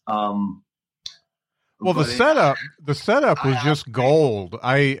things. Well, the setup was just gold.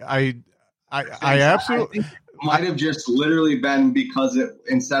 I absolutely might have just literally been because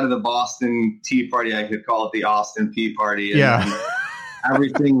instead of the Boston Tea Party, I could call it the Austin Tea Party. And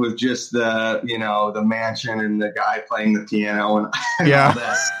everything was just the mansion and the guy playing the piano and all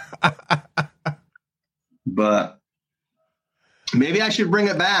this. But maybe I should bring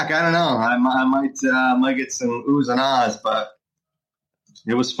it back. I don't know. I might get some oohs and ahs, but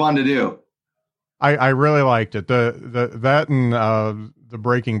it was fun to do. I really liked it. That and the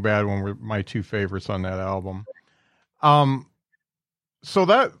Breaking Bad one were my two favorites on that album. So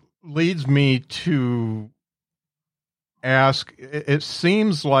that leads me to ask. It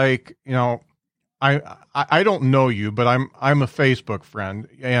seems like I don't know you, but I'm a Facebook friend,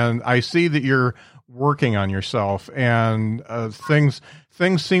 and I see that you're working on yourself, and things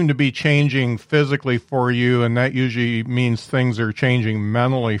seem to be changing physically for you, and that usually means things are changing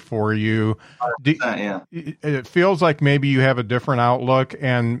mentally for you. It feels like maybe you have a different outlook,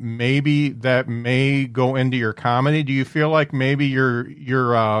 and maybe that may go into your comedy. Do you feel like maybe your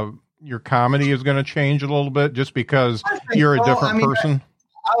comedy is going to change a little bit just because you're a different person?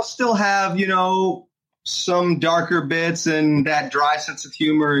 I'll still have, some darker bits and that dry sense of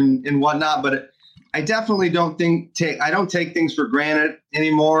humor and whatnot, but I definitely don't take things for granted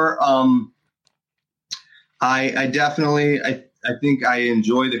anymore. I think I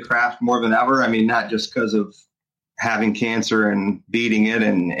enjoy the craft more than ever. I mean, not just because of having cancer and beating it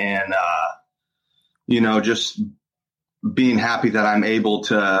and just being happy that I'm able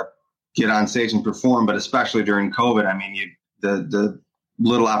to get on stage and perform, but especially during COVID. I mean, the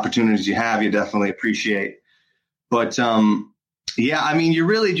little opportunities you have, you definitely appreciate. But, I mean, you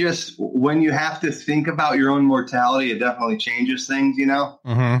really just, when you have to think about your own mortality, it definitely changes things,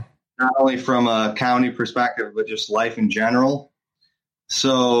 Mm-hmm. Not only from a comedy perspective, but just life in general.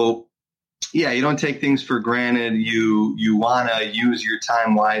 So, you don't take things for granted. You want to use your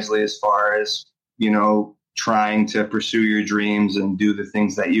time wisely as far as, trying to pursue your dreams and do the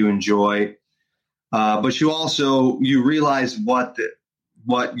things that you enjoy. But you realize what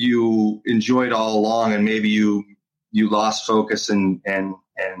you enjoyed all along, and maybe you lost focus and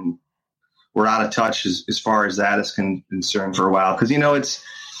we're out of touch as far as that is concerned for a while. Cause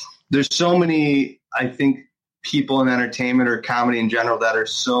there's so many, I think, people in entertainment or comedy in general that are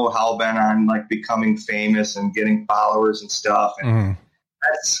so hell bent on like becoming famous and getting followers and stuff. And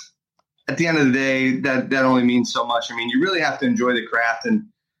that's, at the end of the day, that only means so much. I mean, you really have to enjoy the craft. And,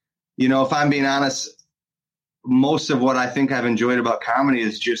 if I'm being honest, most of what I think I've enjoyed about comedy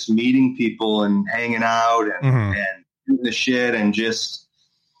is just meeting people and hanging out and doing the shit and just,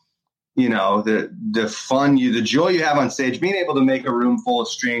 the fun, the joy you have on stage, being able to make a room full of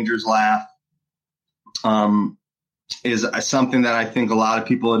strangers laugh, is something that I think a lot of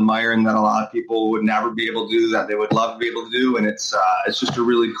people admire and that a lot of people would never be able to do, that they would love to be able to do. And it's just a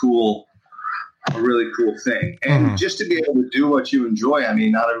really cool thing. And just to be able to do what you enjoy. I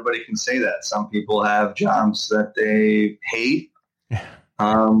mean, not everybody can say that. Some people have jobs that they hate.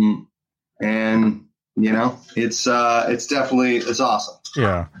 And it's definitely, it's awesome.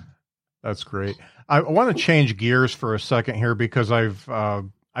 Yeah, that's great. I want to change gears for a second here because I've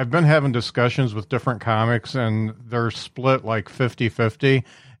been having discussions with different comics and they're split like 50-50.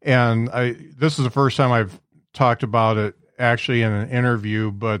 And this is the first time I've talked about it actually in an interview,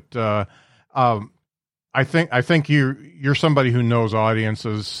 but, I think you're somebody who knows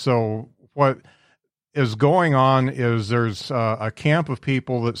audiences. So what is going on is there's a camp of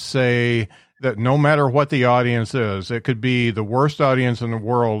people that say that no matter what the audience is, it could be the worst audience in the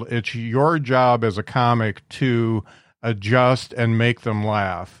world. It's your job as a comic to adjust and make them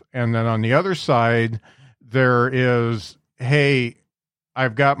laugh. And then on the other side, there is, hey,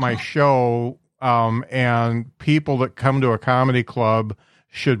 I've got my show, and people that come to a comedy club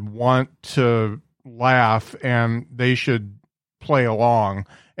should want to laugh and they should play along.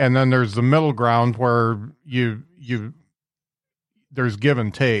 And then there's the middle ground where there's give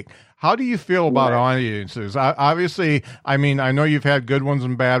and take. How do you feel about audiences? Obviously, I mean, I know you've had good ones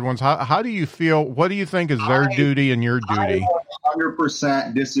and bad ones. How do you feel? What do you think is their duty and your duty? I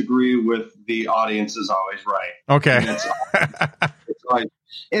 100% disagree with the audience is always right. Okay.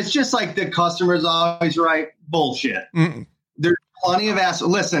 It's just like the customer's always right. Bullshit. There's plenty of ass.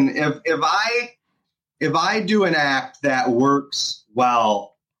 Listen, if I do an act that works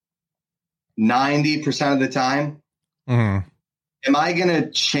well 90% of the time, am I going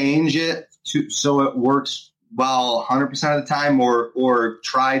to change it so it works well 100% of the time, or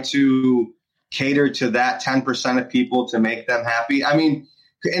try to cater to that 10% of people to make them happy? I mean,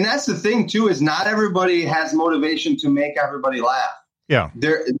 and that's the thing too, is not everybody has motivation to make everybody laugh. Yeah.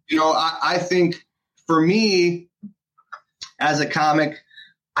 I think for me as a comic,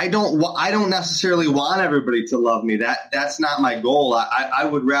 I don't necessarily want everybody to love me. That's not my goal. I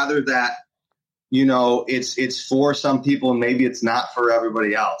would rather that, it's for some people and maybe it's not for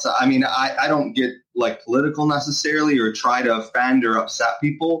everybody else. I mean, I don't get like political necessarily or try to offend or upset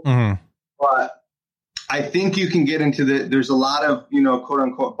people, but I think you can get into there's a lot of, quote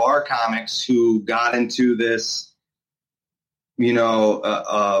unquote bar comics who got into this,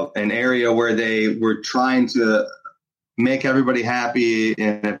 an area where they were trying to make everybody happy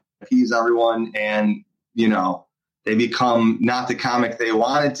and appease everyone. And, they become not the comic they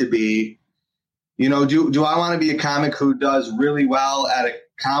wanted to be. Do I want to be a comic who does really well at a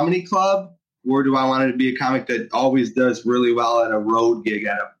comedy club, or do I want to be a comic that always does really well at a road gig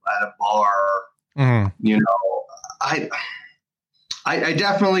at a bar? I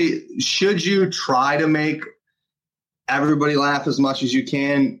definitely, should you try to make everybody laugh as much as you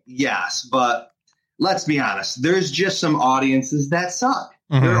can? Yes. But let's be honest. There's just some audiences that suck.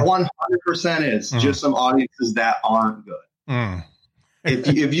 There 100% is just some audiences that aren't good.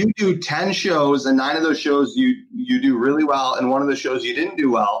 If you do 10 shows and 9 of those shows you do really well and one of the shows you didn't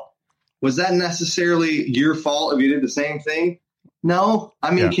do well, was that necessarily your fault if you did the same thing? No.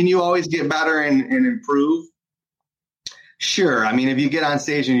 I mean, Can you always get better and improve? Sure. I mean, if you get on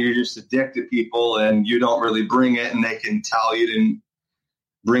stage and you're just a dick to people and you don't really bring it and they can tell you didn't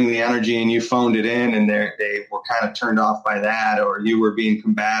bring the energy and you phoned it in and they were kind of turned off by that, or you were being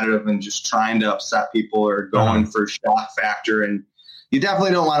combative and just trying to upset people or going for shock factor, and you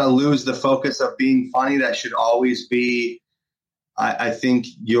definitely don't want to lose the focus of being funny. That should always be, I think,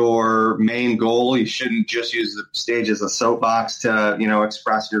 your main goal. You shouldn't just use the stage as a soapbox to,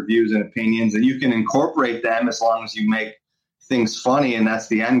 express your views and opinions, and you can incorporate them as long as you make things funny. And that's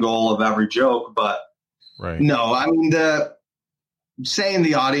the end goal of every joke. But no, I mean, saying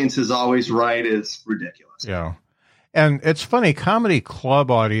the audience is always right is ridiculous. Yeah. And it's funny, comedy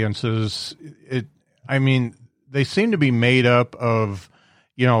club audiences, they seem to be made up of,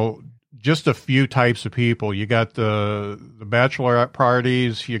 just a few types of people. You got the bachelorette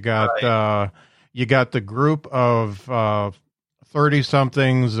parties, you got the group of 30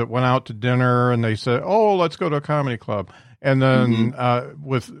 somethings that went out to dinner and they said, "Oh, let's go to a comedy club." And then,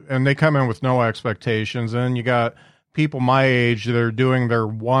 and they come in with no expectations. And then you got people my age that are doing their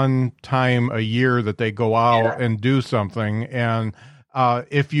one time a year that they go out and do something. And,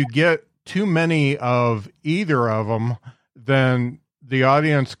 if you get too many of either of them, then the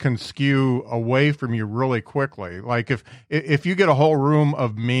audience can skew away from you really quickly. Like if you get a whole room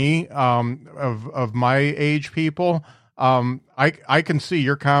of me, of my age people, I can see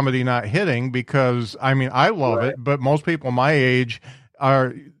your comedy not hitting because I mean, I love it, but most people my age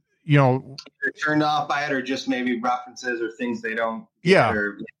are, they're turned off by it or just maybe references or things they don't.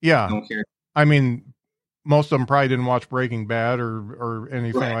 Don't care. I mean, most of them probably didn't watch Breaking Bad or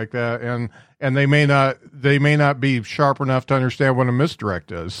anything like that. And they may not be sharp enough to understand what a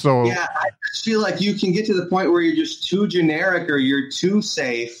misdirect is. So yeah, I just feel like you can get to the point where you're just too generic or you're too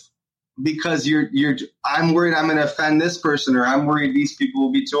safe because I'm worried I'm going to offend this person, or I'm worried these people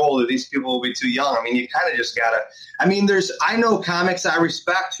will be too old or these people will be too young. I mean, you kind of just gotta, I know comics I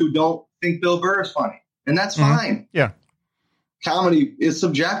respect who don't think Bill Burr is funny, and that's fine. Yeah. Comedy is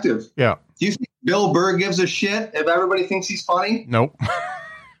subjective. Yeah. Do you think Bill Burr gives a shit if everybody thinks he's funny? Nope.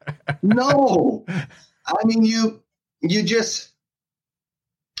 No. I mean, you just,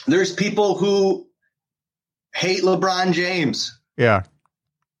 there's people who hate LeBron James. Yeah.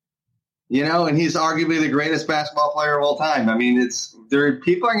 And he's arguably the greatest basketball player of all time. I mean,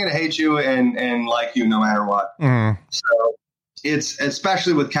 people are going to hate you and like you no matter what. So it's,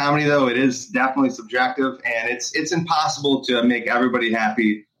 especially with comedy though, it is definitely subjective, and it's impossible to make everybody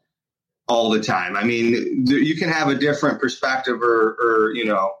happy all the time. I mean, you can have a different perspective or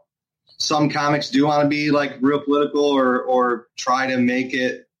some comics do want to be like real political or try to make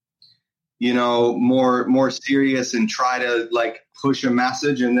it, more serious and try to like push a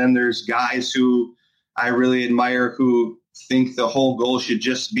message. And then there's guys who I really admire who think the whole goal should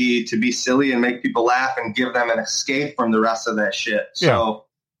just be to be silly and make people laugh and give them an escape from the rest of that shit. So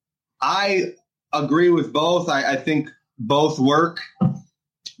I agree with both. I think both work,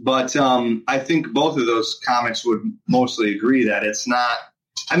 but I think both of those comics would mostly agree that it's not,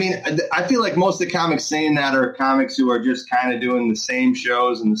 I feel like most of the comics saying that are comics who are just kind of doing the same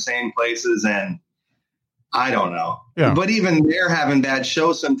shows in the same places, and I don't know. Yeah. But even they're having bad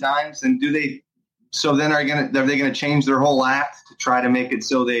shows sometimes, and are they going to change their whole act to try to make it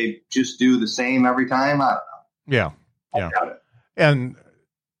so they just do the same every time? I don't know. Yeah. And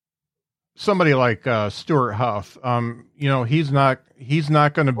somebody like Stuart Huff, he's not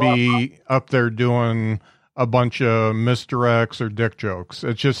going to be up there doing a bunch of misdirects or dick jokes.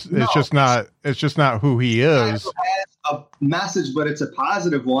 It's just not who he is. A message, but it's a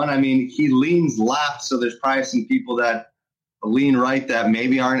positive one. I mean, he leans left, so there's probably some people that lean right that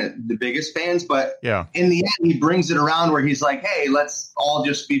maybe aren't the biggest fans, but in the end, he brings it around where he's like, "Hey, let's all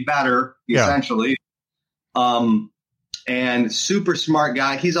just be better," essentially. And super smart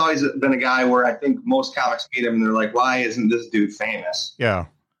guy. He's always been a guy where I think most comics meet him and they're like, "Why isn't this dude famous?" Yeah.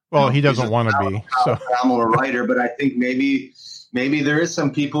 Well, he doesn't want to be. So I'm a writer, but I think maybe there is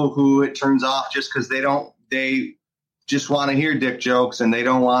some people who it turns off just because they just want to hear dick jokes and they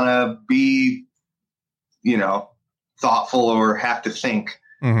don't want to be, thoughtful or have to think.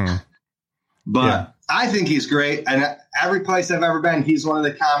 Mm-hmm. But I think he's great. And every place I've ever been, he's one of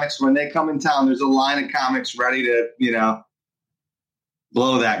the comics. When they come in town, there's a line of comics ready to,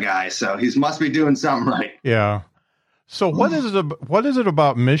 blow that guy. So he must be doing something right. Yeah. So what is it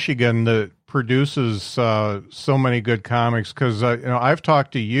about Michigan that produces so many good comics? Because I've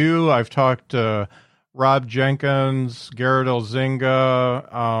talked to you, I've talked to Rob Jenkins, Garrett Elzinga,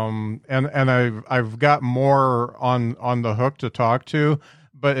 and I've got more on the hook to talk to.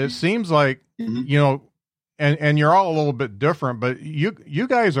 But it seems like and you're all a little bit different, but you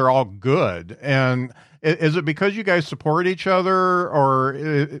guys are all good. And is it because you guys support each other, or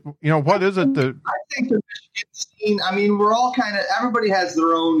what is it that I think the Michigan scene? We're all everybody has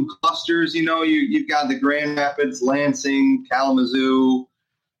their own clusters. You've got the Grand Rapids, Lansing, Kalamazoo,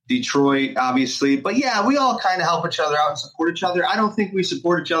 Detroit, obviously. But yeah, we all kind of help each other out and support each other. I don't think we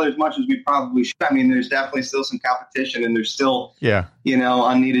support each other as much as we probably should. There's definitely still some competition, and there's still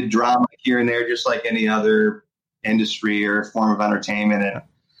unneeded drama here and there, just like any other industry or form of entertainment.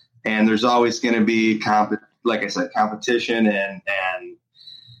 And there's always going to be competition and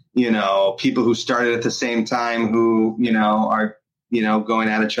people who started at the same time who, are, going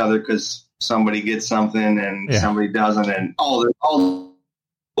at each other because somebody gets something and somebody doesn't, and all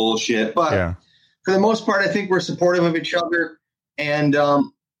bullshit. But for the most part, I think we're supportive of each other. And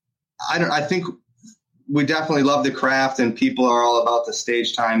I think we definitely love the craft, and people are all about the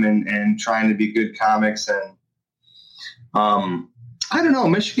stage time and trying to be good comics. And I don't know.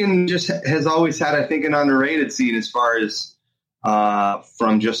 Michigan just has always had, I think, an underrated scene as far as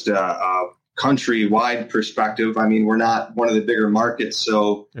from just a countrywide perspective. I mean, we're not one of the bigger markets,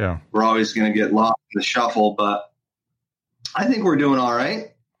 so we're always going to get lost in the shuffle, but I think we're doing all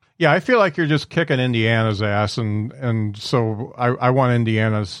right. Yeah, I feel like you're just kicking Indiana's ass, and so I want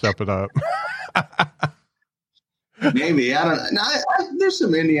Indiana to step it up. Maybe. I don't know. There's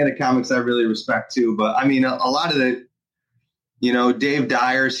some Indiana comics I really respect too, but I mean, a lot of the, Dave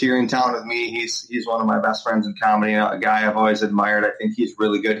Dyer's here in town with me. He's one of my best friends in comedy, a guy I've always admired. I think he's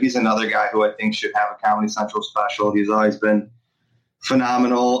really good. He's another guy who I think should have a Comedy Central special. He's always been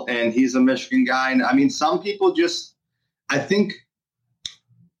phenomenal, and he's a Michigan guy. And I mean, some people I think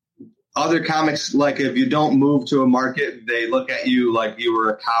other comics, like if you don't move to a market, they look at you like you were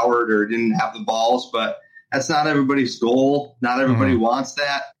a coward or didn't have the balls, but that's not everybody's goal. Not everybody wants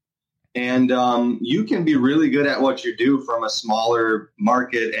that. And you can be really good at what you do from a smaller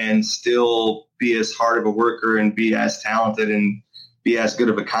market and still be as hard of a worker and be as talented and be as good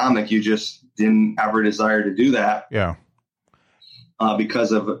of a comic. You just didn't ever desire to do that. Yeah.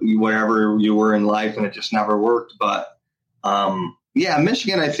 Because of whatever you were in life, and it just never worked. But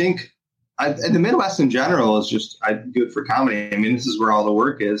Michigan, I think the Midwest in general is just good for comedy. I mean, this is where all the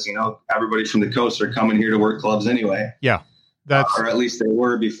work is. Everybody from the coast are coming here to work clubs anyway. Yeah. Or at least they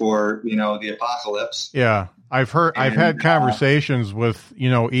were before, the apocalypse. Yeah. I've had conversations with,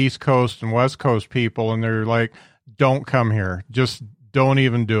 East Coast and West Coast people, and they're like, don't come here. Just don't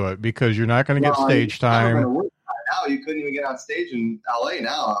even do it, because you're not going to get stage time. Now you couldn't even get on stage in LA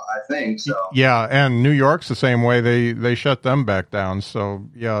now, I think. So yeah, and New York's the same way. They shut them back down. So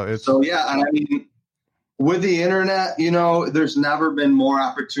yeah, and I mean, with the internet, there's never been more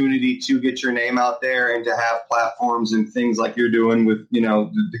opportunity to get your name out there and to have platforms and things like you're doing with,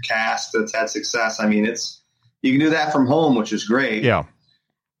 the cast that's had success. I mean, you can do that from home, which is great. Yeah.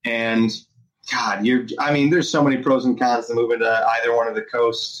 And God, there's so many pros and cons to moving to either one of the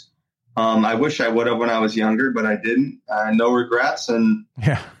coasts. I wish I would have when I was younger, but I didn't. No regrets. And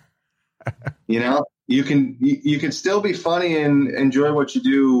you can still be funny and enjoy what you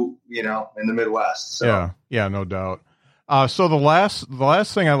do, in the Midwest. So. Yeah, no doubt. So the last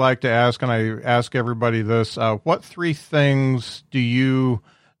thing I like to ask, and I ask everybody this, what 3 things do you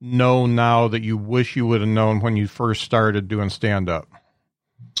know now that you wish you would have known when you first started doing stand-up?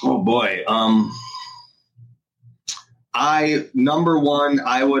 Oh boy. Number one,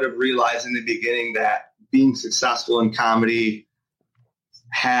 I would have realized in the beginning that being successful in comedy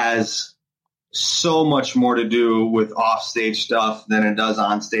has so much more to do with offstage stuff than it does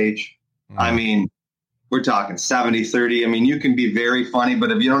on stage. I mean, we're talking 70-30. I mean, you can be very funny,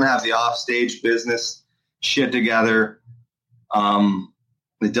 but if you don't have the offstage business shit together,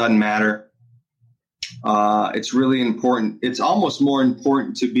 it doesn't matter. It's really important. It's almost more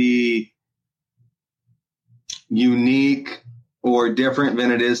important to be unique or different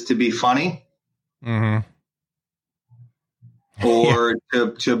than it is to be funny. Mm-hmm. Or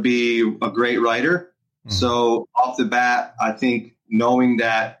to be a great writer. Mm-hmm. So off the bat, I think knowing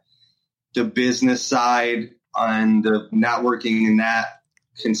that the business side and the networking and that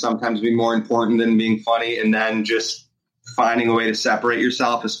can sometimes be more important than being funny, and then just finding a way to separate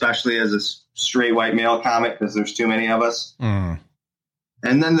yourself, especially as a straight white male comic, because there's too many of us. Mm.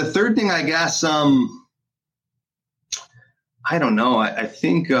 And then the third thing, I guess, I don't know. I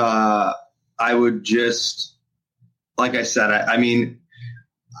think I would just, like I said, I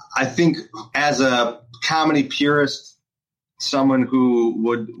think as a comedy purist, someone who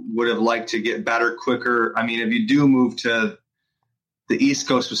would have liked to get better quicker. I mean, if you do move to the East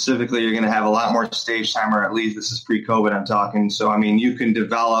Coast specifically, you're going to have a lot more stage time, or at least this is pre-COVID I'm talking. So, I mean, you can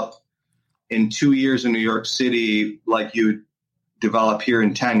develop in 2 years in New York City like you develop here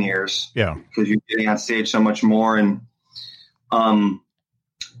in 10 years. Yeah. Because you're getting on stage so much more. And,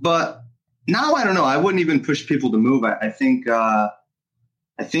 but now I don't know. I wouldn't even push people to move. I think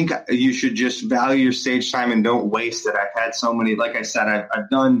you should just value your stage time and don't waste it. I've had so many, like I said, I've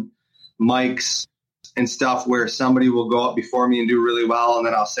done mics and stuff where somebody will go up before me and do really well. And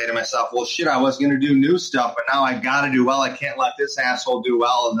then I'll say to myself, well, shit, I was going to do new stuff, but now I got to do well. I can't let this asshole do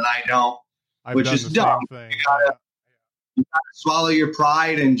well. And then I don't, which is dumb. You gotta swallow your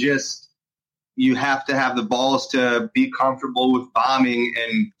pride and you have to have the balls to be comfortable with bombing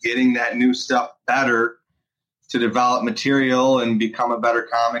and getting that new stuff better to develop material and become a better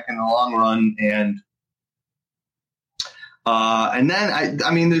comic in the long run. And then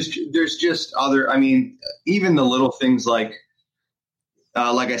I mean, there's just other, I mean, even the little things like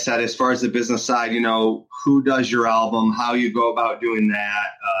I said, as far as the business side, who does your album, how you go about doing that,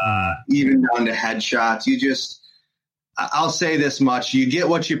 even down to headshots. I'll say this much. You get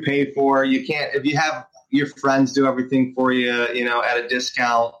what you pay for. You can't, if you have your friends do everything for you, at a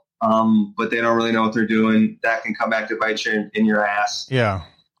discount, but they don't really know what they're doing, that can come back to bite you in your ass. Yeah.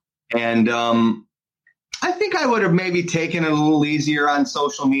 And I think I would have maybe taken it a little easier on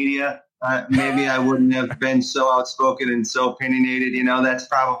social media. Maybe I wouldn't have been so outspoken and so opinionated. That's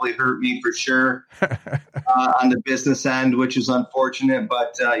probably hurt me for sure on the business end, which is unfortunate.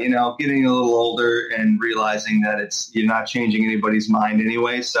 But, getting a little older and realizing that you're not changing anybody's mind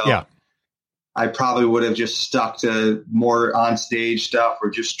anyway. So yeah. I probably would have just stuck to more on stage stuff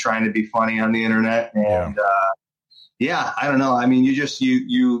or just trying to be funny on the internet. And I don't know. I mean,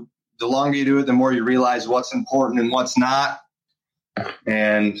 you the longer you do it, the more you realize what's important and what's not.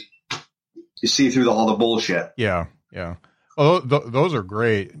 And you see through all the bullshit. Yeah. Yeah. Oh, those are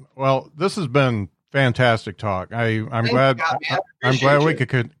great. Well, this has been fantastic talk. I'm glad we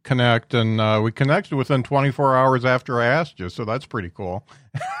could connect, and we connected within 24 hours after I asked you. So that's pretty cool.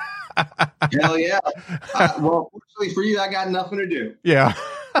 Hell yeah. Well, fortunately for you, I got nothing to do. Yeah.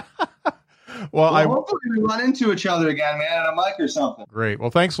 Well, hopefully we run into each other again, man, at a mic or something. Great. Well,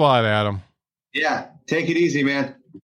 thanks a lot, Adam. Yeah. Take it easy, man.